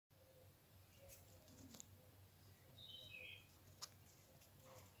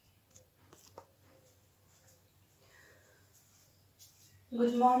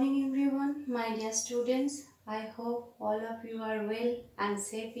Good morning everyone, my dear students. I hope all of you are well and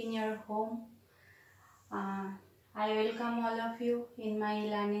safe in your home. I welcome all of you in my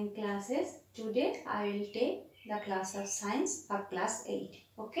learning classes. Today I will take the class of science of class 8.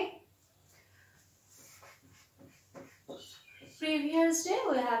 Okay. Previous day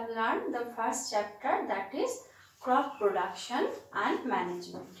we have learned the first chapter, that is crop production and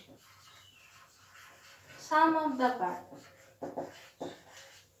management. Sum of the parts.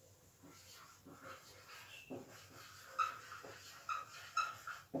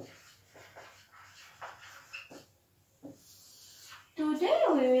 Today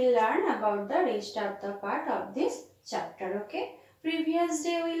we will learn about the rest of the part of this chapter. Okay. Previous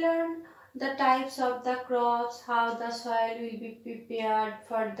day we learned the types of the crops, how the soil will be prepared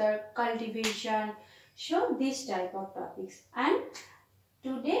for the cultivation. So this type of topics. And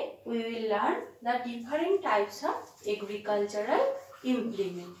today we will learn the different types of agricultural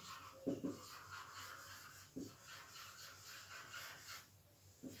implement.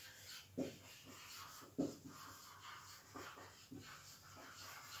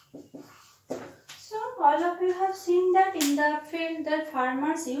 So all of you have seen that in the field that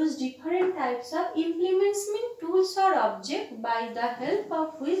farmers use different types of implements, mean tools or objects by the help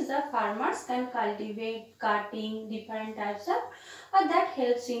of which the farmers can cultivate, cutting, different types of that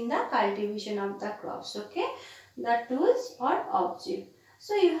helps in the cultivation of the crops. Okay, the tools or object.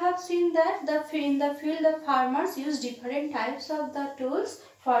 So you have seen that in the field the farmers use different types of the tools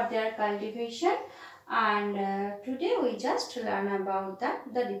for their cultivation. And today we just learn about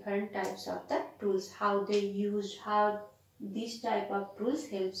the different types of the tools, how they use, how this type of tools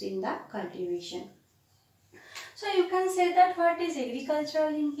helps in the cultivation. So you can say that what is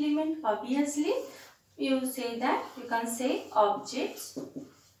agricultural implement? Obviously you say that you can say objects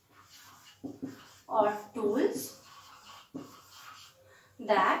or tools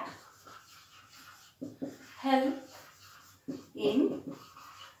that help in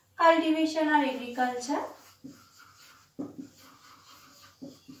cultivation or agriculture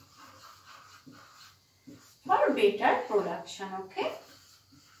for better production. Okay.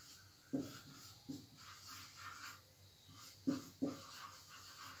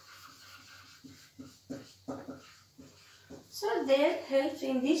 So there helps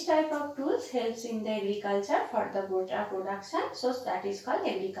in this type of tools helps in the agriculture for the better production. So that is called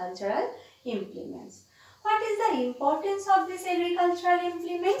agricultural implements. What is the importance of these agricultural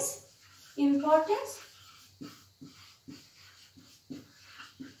implements? Importance?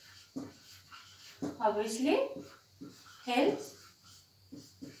 Obviously helps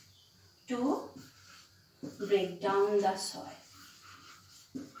to break down the soil.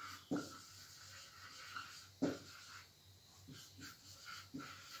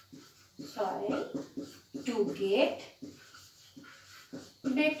 To get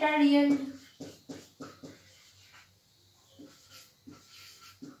better yield.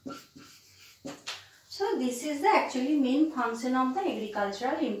 So this is the actually main function of the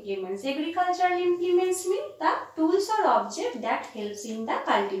agricultural implements. Agricultural implements mean the tools or object that helps in the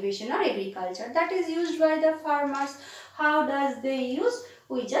cultivation or agriculture, that is used by the farmers. How does they use?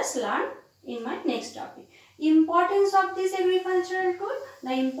 We just learn in my next topic. Importance of this agricultural tool.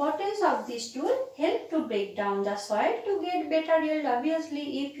 The importance of this tool help to break down the soil to get better yield.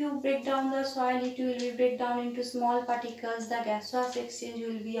 Obviously, if you break down the soil, it will be break down into small particles. The gaseous exchange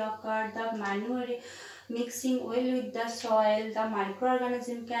will be occurred. The manure mixing well with the soil. The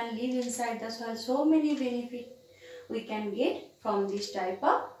microorganism can live inside the soil. So many benefits we can get from this type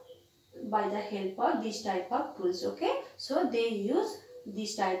of, by the help of this type of tools. Okay, so they use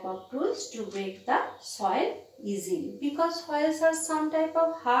this type of tools to break the soil easily, because soils are some type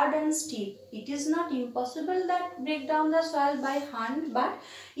of hard and steep. It is not impossible that break down the soil by hand, but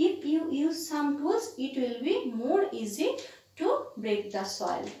if you use some tools, it will be more easy to break the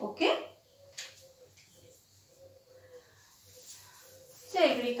soil. Okay. So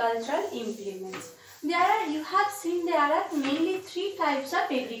agricultural implements. You have seen there are mainly 3 types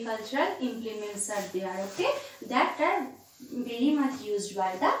of agricultural implements are there. Okay, that are very much used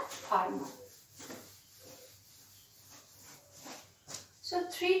by the farmer. So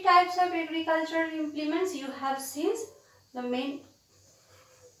 3 types of agricultural implements you have seen. The main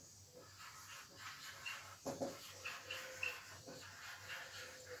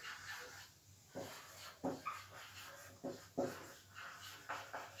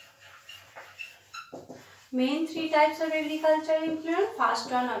Main 3 types of agricultural implement.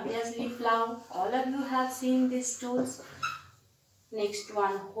 First one obviously plough. All of you have seen these tools. Next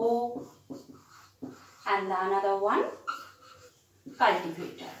one hoe, and the another one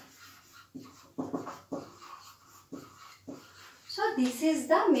cultivator. So this is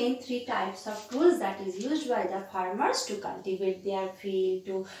the main 3 types of tools that is used by the farmers to cultivate their field,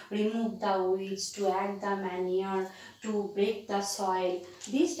 to remove the weeds, to add the manure, to break the soil.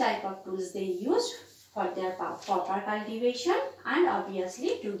 These type of tools they use for their proper cultivation and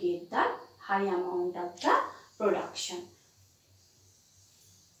obviously to get the high amount of the production.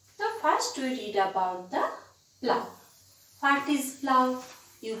 So first we read about the plough. What is plough?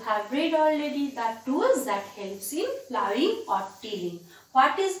 You have read already the tools that helps in ploughing or tilling.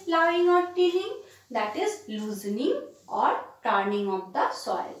 What is ploughing or tilling? That is loosening or turning of the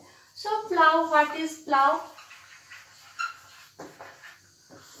soil. So plough, what is plough?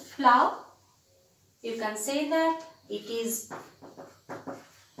 Plough, you can say that it is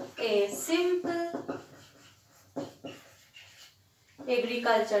a simple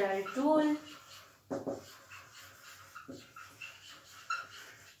agricultural tool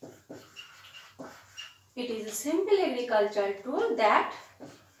It is a simple agricultural tool that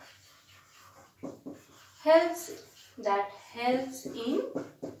helps in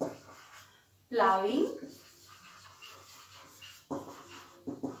ploughing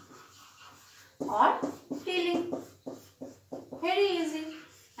or tilling. Very easy.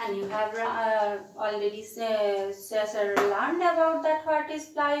 And you have already learned about that what is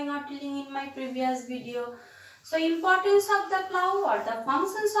ploughing or tilling in my previous video. So importance of the plough or the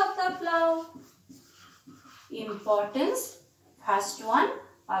functions of the plough. Importance, first one,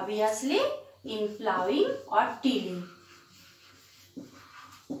 obviously in ploughing or tilling.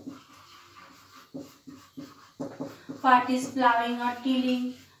 What is ploughing or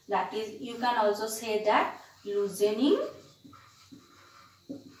tilling? That is, you can also say that loosening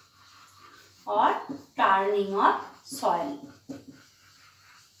or turning of soil.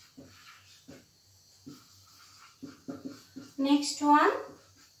 Next one,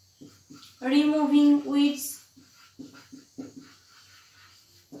 removing weeds.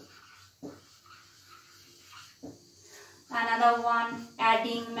 Another one,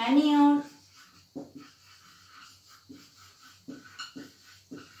 adding manure.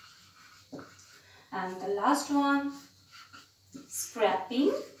 And the last one,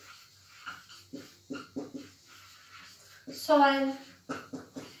 scraping soil.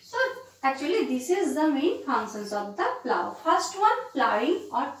 So actually this is the main functions of the plough. First one, ploughing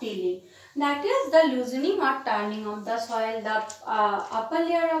or tilling. That is the loosening or turning of the soil, the upper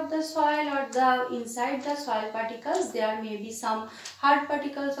layer of the soil or the inside the soil particles. There may be some hard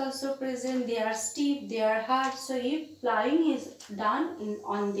particles also present. They are stiff, they are hard. So if ploughing is done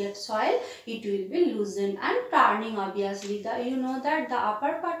on that soil, it will be loosened. And turning, obviously, you know that the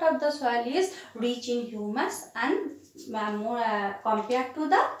upper part of the soil is rich in humus and more compared to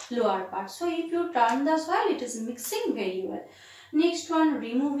the lower part. So if you turn the soil, it is mixing very well. Next one,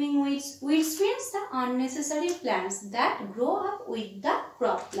 removing weeds. Weeds means the unnecessary plants that grow up with the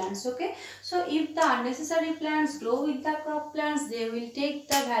crop plants. Okay, so if the unnecessary plants grow with the crop plants, they will take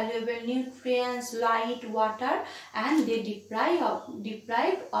the valuable nutrients, light, water, and they deprive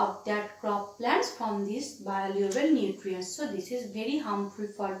of that crop plants from these valuable nutrients. So this is very harmful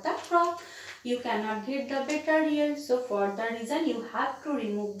for the crop. You cannot get the better yield. So for that reason, you have to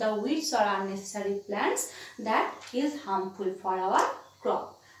remove the weeds or unnecessary plants that is harmful for our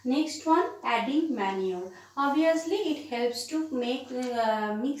crop. Next one, adding manure. Obviously, it helps to make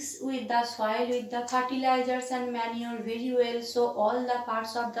mix with the soil with the fertilizers and manure very well. So all the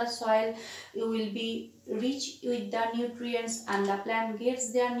parts of the soil will be rich with the nutrients and the plant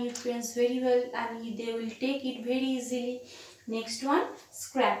gets their nutrients very well and they will take it very easily. Next one,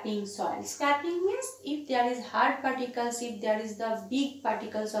 scraping soil. Scraping means if there is hard particles, if there is the big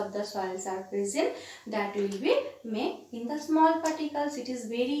particles of the soils are present, that will be made in the small particles. It is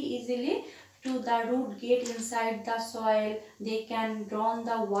very easily to the root get inside the soil. They can draw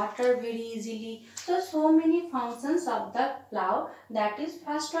the water very easily. So many functions of the plough. That is,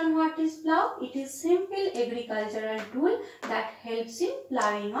 first one, what is plough? It is simple agricultural tool that helps in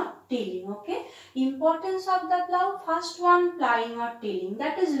ploughing or tilling. Okay. Importance of the plough. First one, ploughing or tilling.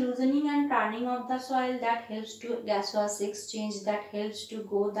 That is loosening and turning of the soil. That helps to gaseous exchange. That helps to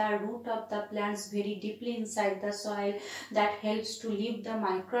go the root of the plants very deeply inside the soil. That helps to leave the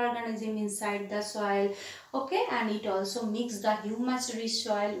microorganism inside the soil. Okay, and it also mix the humus rich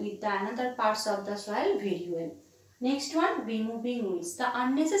soil with the another parts of the soil very well. Next one, removing weeds. The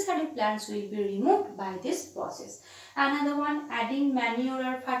unnecessary plants will be removed by this process. Another one, adding manure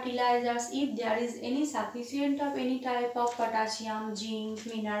or fertilizers. If there is any sufficient of any type of potassium, zinc,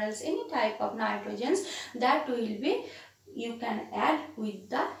 minerals, any type of nitrogens, that will be you can add with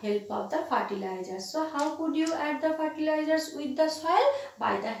the help of the fertilizers. So how could you add the fertilizers with the soil?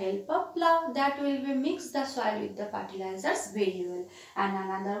 By the help of plough. That will be mix the soil with the fertilizers very well. And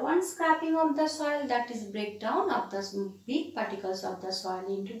another one, scraping of the soil, that is breakdown of the big particles of the soil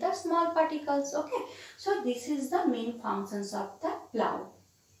into the small particles. Okay, so this is the main functions of the plough.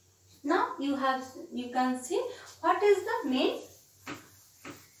 Now you can see what is the main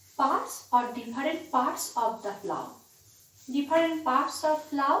parts or different parts of the plough. Different parts of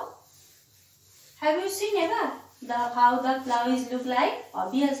plough. Have you seen ever how the plough is look like?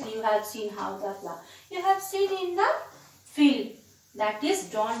 Obviously you have seen how the plough. You have seen in the field that is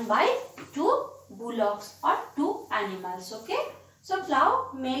drawn by 2 bullocks or 2 animals. Okay. So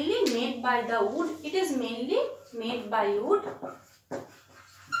plough mainly made by the wood. It is mainly made by wood.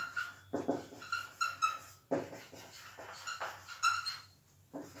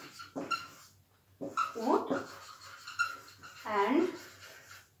 Wood and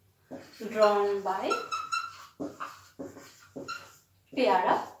drawn by a pair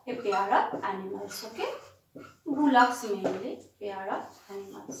of animals. Okay, bullocks mainly, pair of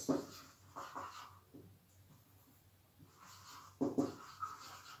animals.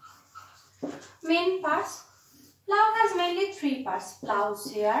 Main parts. Plough has mainly 3 parts: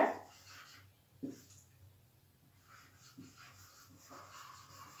 plowshare,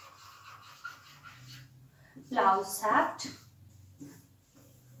 plough shaft,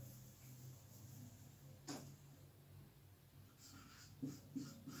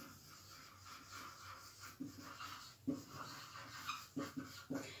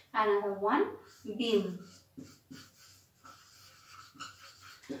 another one, beam.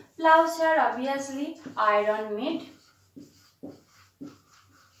 Plowshare obviously iron made,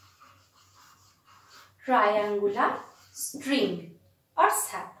 triangular string or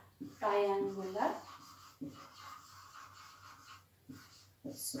shaft, triangular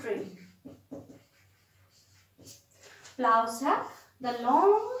string. Plowshare, the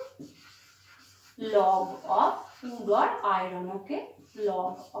long log of wood or iron. Okay,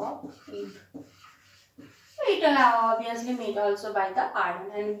 log of wood. It obviously made also by the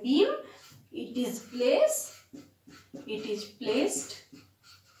iron. And beam, it is placed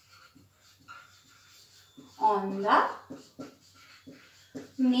on the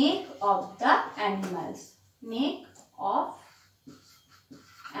neck of the animals. Neck of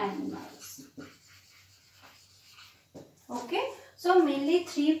animals. Okay, so mainly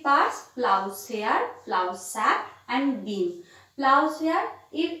 3 parts: plowshare, plough shaft and beam. Plowshare,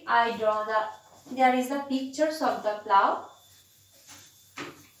 if I draw there is the pictures of the plough.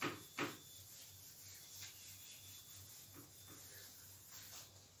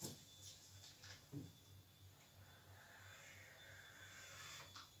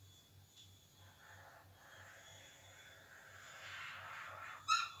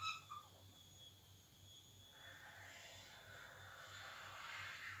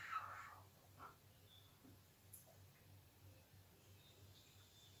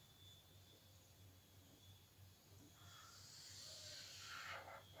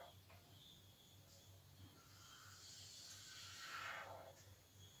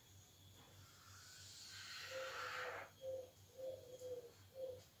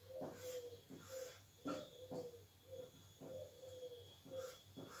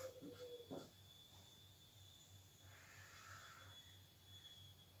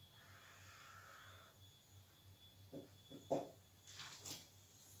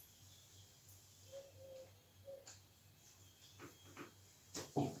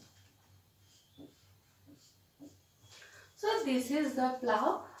 So this is the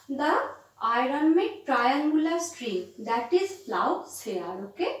plough. The iron made triangular string, that is plowshare.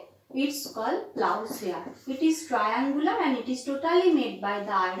 Okay, it's called plowshare. It is triangular and it is totally made by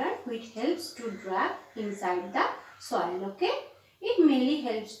the iron, which helps to drag inside the soil. Okay, it mainly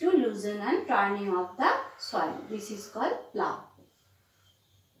helps to loosen and turning of the soil. This is called plough.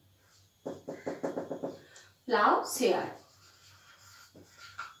 Plowshare.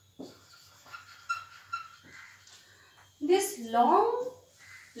 This long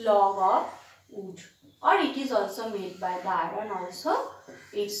log of wood, or it is also made by the iron also,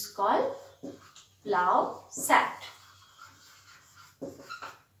 it's called plough shaft.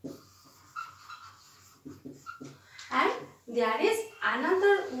 And there is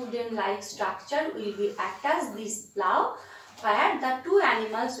another wooden like structure will be attached this plough, where the 2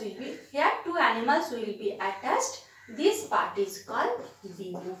 animals will be, here 2 animals will be attached. This part is called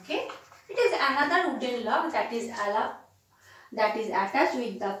beam. Okay, it is another wooden log that is attached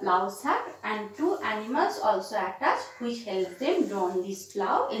with the plough shaft, and 2 animals also attached, which help them draw this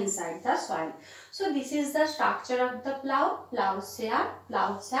plough inside the soil. So So this is the structure of the plough, plough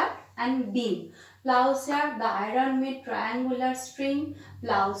shaft and beam. Plough shaft, the iron made triangular string.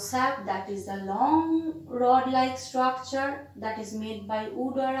 Plough shaft, that is the long rod-like structure that is made by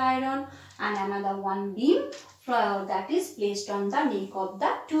wood or iron, and another one beam that is placed on the neck of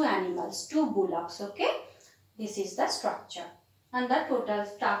the two animals, two bullocks. Okay, this is the structure. And the total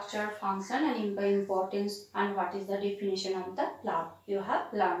structure, function and importance, and what is the definition of the plough. You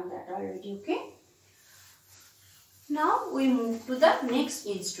have learned that already, okay? Now we move to the next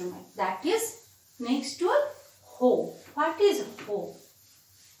instrument, that is next tool, hoe. What is hoe?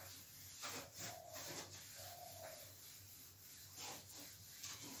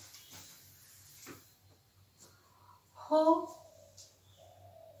 Hoe,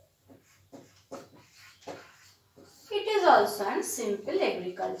 it is also a simple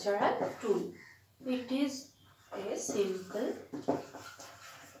agricultural tool. It is a simple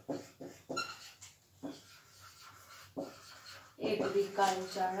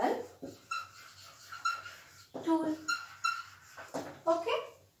agricultural tool. Okay,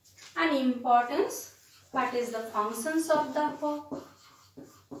 and importance, what is the functions of the hoe?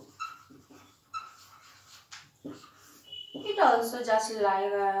 It also just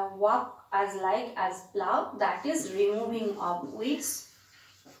like work as plough, that is removing of weeds.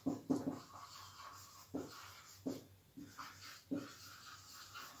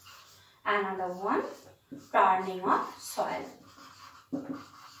 Another one, turning of soil.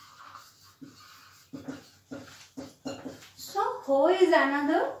 So hoe is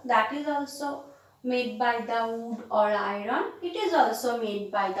another, that is also made by the wood or iron. It is also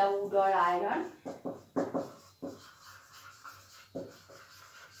made by the wood or iron.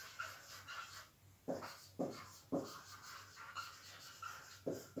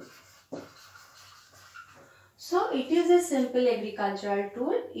 So it is a simple agricultural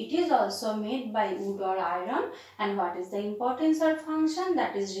tool. It is also made by wood or iron. And what is the importance or function?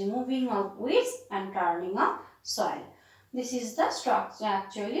 That is removing of weeds and turning of soil. This is the structure,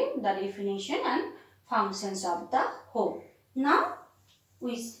 actually the definition and functions of the hoe. Now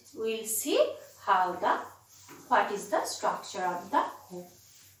we will see what is the structure of the hoe,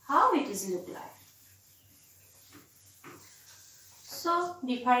 how it is look like. So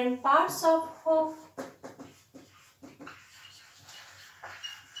different parts of hoe.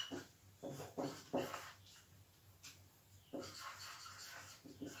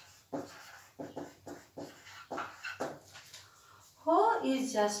 Hoe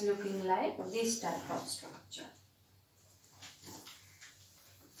is just looking like this type of structure.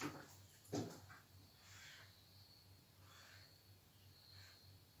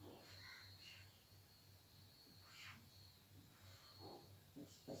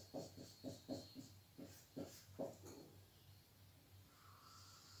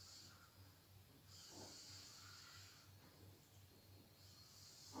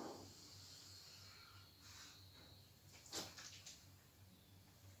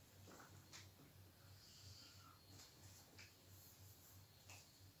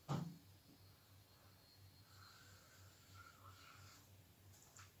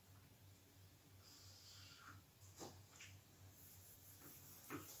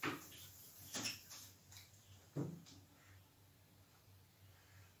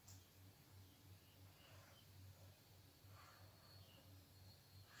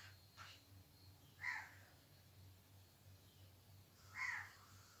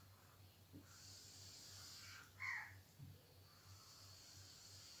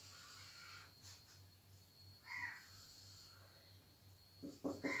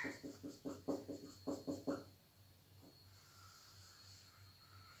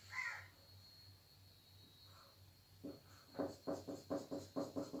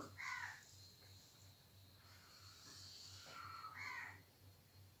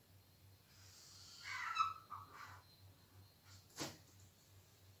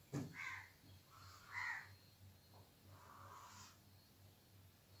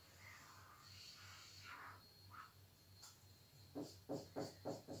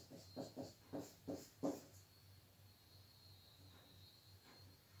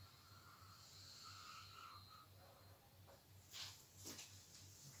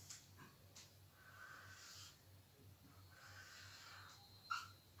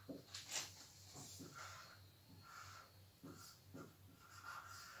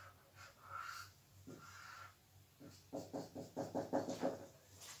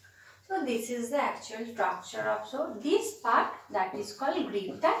 So this is the actual structure of, so this part that is called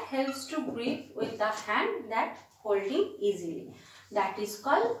grip, that helps to grip with the hand, that holding easily, that is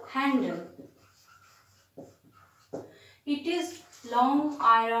called handle. It is long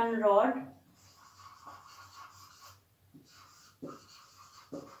iron rod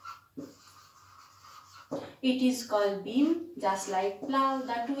it is called beam. Just like plow,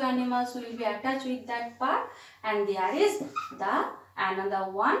 the two animals will be attached with that part, and there is the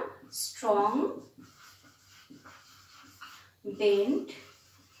another one, strong bent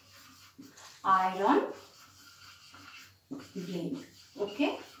iron blade.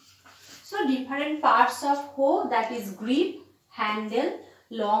 Okay, so different parts of hoe, that is grip, handle,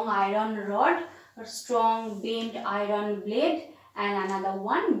 long iron rod, strong bent iron blade, and another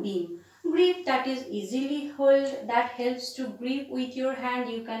one, beam. Grip, that is easily hold, that helps to grip with your hand,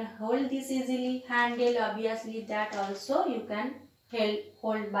 you can hold this easily. Handle, obviously that also you can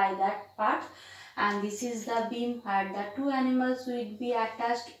hold by that part. And this is the beam where the two animals will be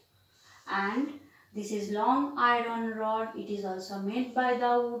attached. And this is long iron rod, it is also made by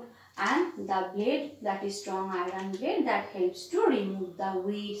the wood. And the blade, that is strong iron blade, that helps to remove the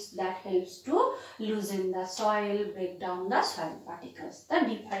weeds, that helps to loosen the soil, break down the soil particles. The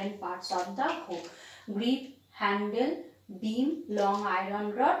different parts of the hoe: grip, handle, beam, long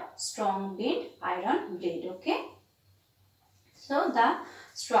iron rod, strong bent iron blade. Okay, so the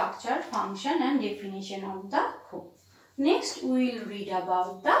structure, function and definition of the hoe. Next we will read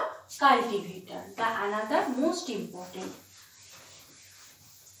about the cultivator, the another most important.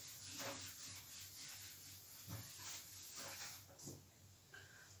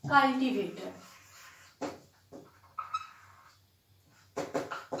 Cultivator.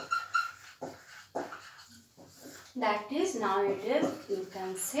 That is, nowadays you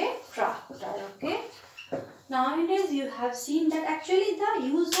can say tractor. Okay, nowadays you have seen that actually the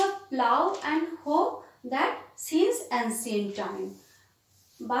use of plow and hoe, that since ancient time,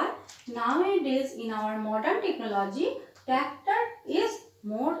 but nowadays in our modern technology, tractor is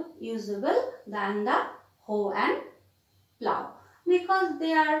more usable than the hoe and plow, because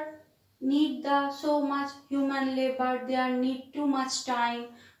they are need the so much human labor, they are need too much time.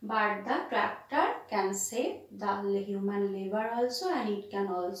 But the tractor can save the human labor also, and it can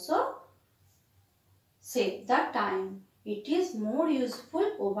also save the time. It is more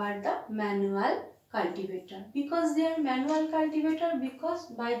useful over the manual cultivator, because they are manual cultivator, because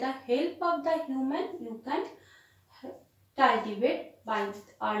by the help of the human you can cultivate by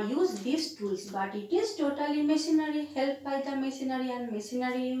or use these tools, but it is totally machinery, helped by the machinery, and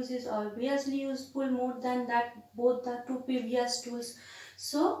machinery use is obviously useful more than that both the two previous tools.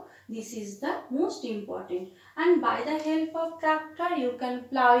 So this is the most important. And by the help of tractor you can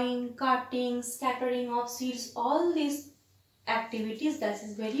plowing, cutting, scattering of seeds, all these activities, that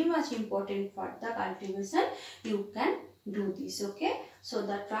is very much important for the cultivation, you can do this. Okay, so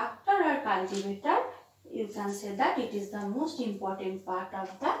the tractor or cultivator, you can say that it is the most important part of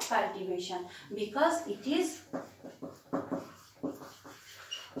the cultivation, because it is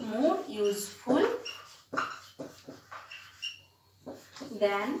more useful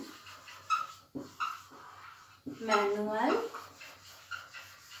than manual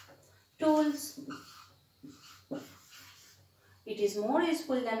tools. It is more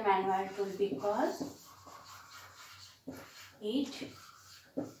useful than manual tool because it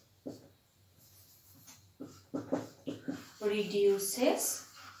reduces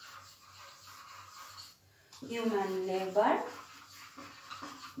human labor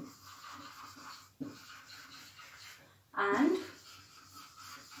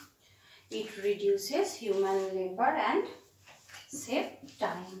and save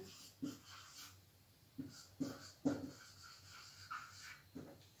time.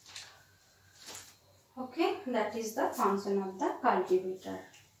 Okay, that is the function of the cultivator.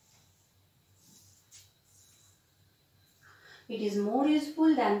 It is more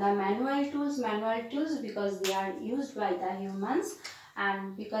useful than the manual tools because they are used by the humans,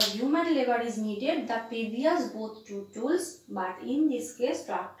 and because human labor is needed, the previous both two tools, but in this case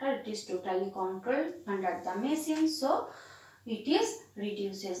tractor, it is totally controlled under the machine, so it is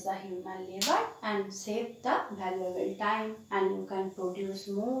reduces the human labor and save the valuable time, and you can produce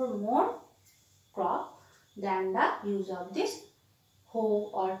more crop than the use of this hoe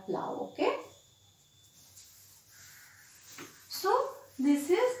or plow. Okay, so this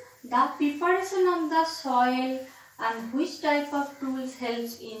is the preparation of the soil and which type of tools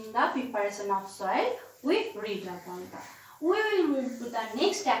helps in the preparation of soil. We read upon that. We will move to the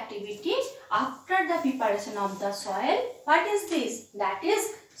next activity after the preparation of the soil. What is this? That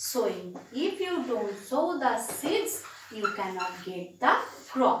is sowing. If you don't sow the seeds, you cannot get the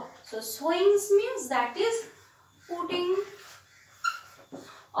crop. So sowing means that is putting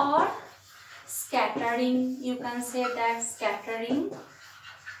or scattering. You can say that scattering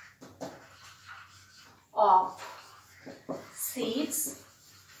of seeds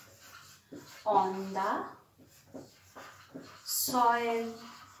on the soil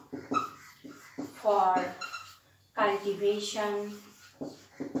for cultivation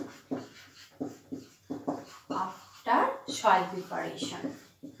after soil preparation.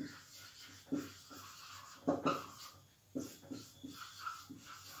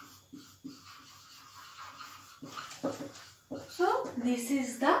 So this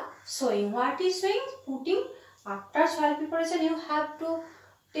is the sowing. What is sowing? Putting after soil preparation. You have to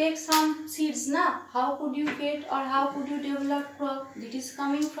take some seeds now. How could you get or how could you develop crop? It is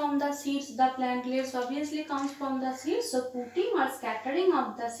coming from the seeds. The plantlets obviously comes from the seeds. So putting or scattering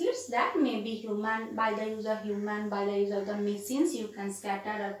of the seeds, that may be human, by the use of human, by the use of the machines. You can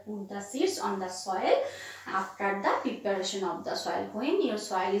scatter or put the seeds on the soil after the preparation of the soil. When your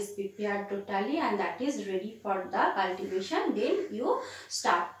soil is prepared totally and that is ready for the cultivation, then you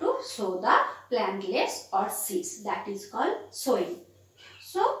start to sow the plantlets or seeds. That is called sowing.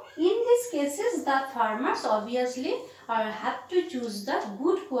 So in these cases, the farmers obviously have to choose the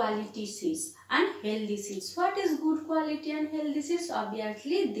good quality seeds and healthy seeds. What is good quality and healthy seeds?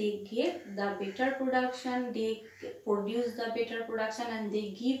 Obviously they get the better production, they produce the better production, and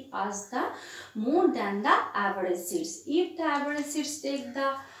they give us the more than the average seeds. If the average seeds take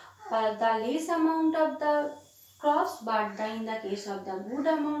the less amount of the crops, but in the case of the good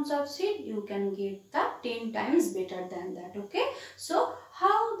amounts of seed, you can get the 10 times better than that. Okay, so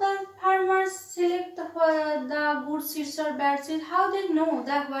how the farmers select the good seeds or bad seeds? How they know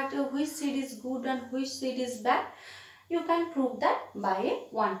that which seed is good and which seed is bad? You can prove that by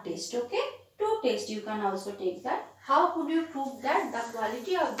one test. Okay, two tests you can also take that. How could you prove that the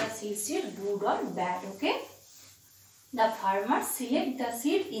quality of the seed is good or bad? Okay, the farmers select the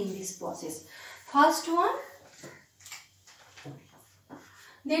seed in this process. First one,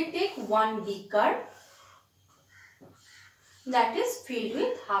 they take one beaker that is filled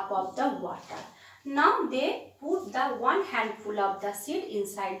with half of the water. Now they put the one handful of the seed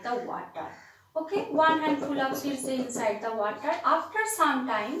inside the water. Okay, one handful of seeds inside the water. After some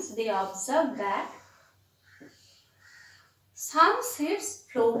times they observe that some seeds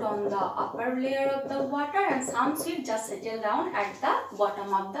float on the upper layer of the water and some seeds just settle down at the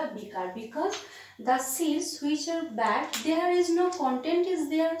bottom of the beaker, because the seeds which are bad, there is no content is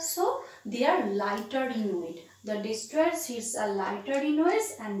there, so they are lighter in weight. The destroyed seeds are lighter in weight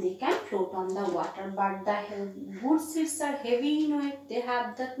and they can float on the water, but the good seeds are heavy in weight. They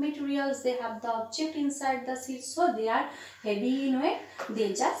have the materials, they have the object inside the seeds, so they are heavy in weight.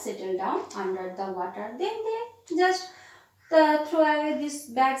 They just settle down under the water. Then they just throw away these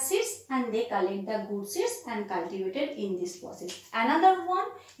bad seeds and they collect the good seeds and cultivate it in this process. Another one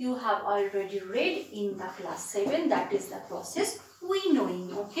you have already read in the class 7, that is the process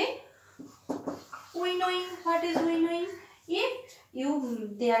winnowing. Okay, winnowing. What is winnowing?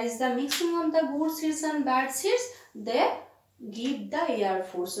 If there is the mixing of the good seeds and bad seeds, they give the air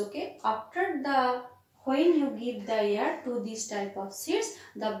force. Okay, when you give the air to this type of seeds,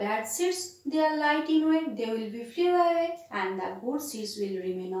 the bad seeds, they are light in weight, they will be flew away, and the good seeds will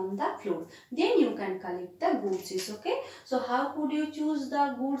remain on the floor. Then you can collect the good seeds. Okay, so how could you choose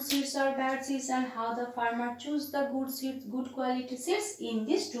the good seeds or bad seeds, and how the farmer choose the good seeds, good quality seeds? In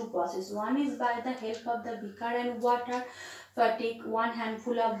these two processes. One is by the help of the beaker and water. Take one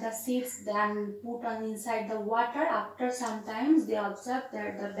handful of the seeds, then put on inside the water. After some times they observe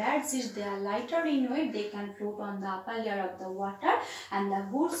that the bad seeds, they are lighter in weight, they can float on the upper layer of the water, and the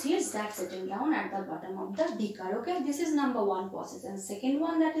good seeds that settle down at the bottom of the beaker. Okay, this is number one process. And second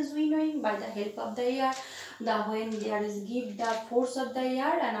one, that is winnowing by the help of the air. When there is give the force of the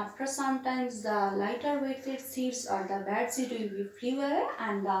air, and after sometimes the lighter weighted seeds or the bad seed will be flew away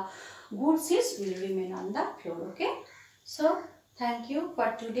and the good seeds will remain on the floor. Okay, so thank you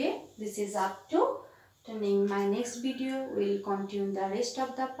for today. This is up to. In my next video, we will continue the rest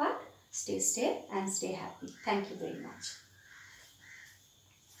of the part. Stay safe and stay happy. Thank you very much.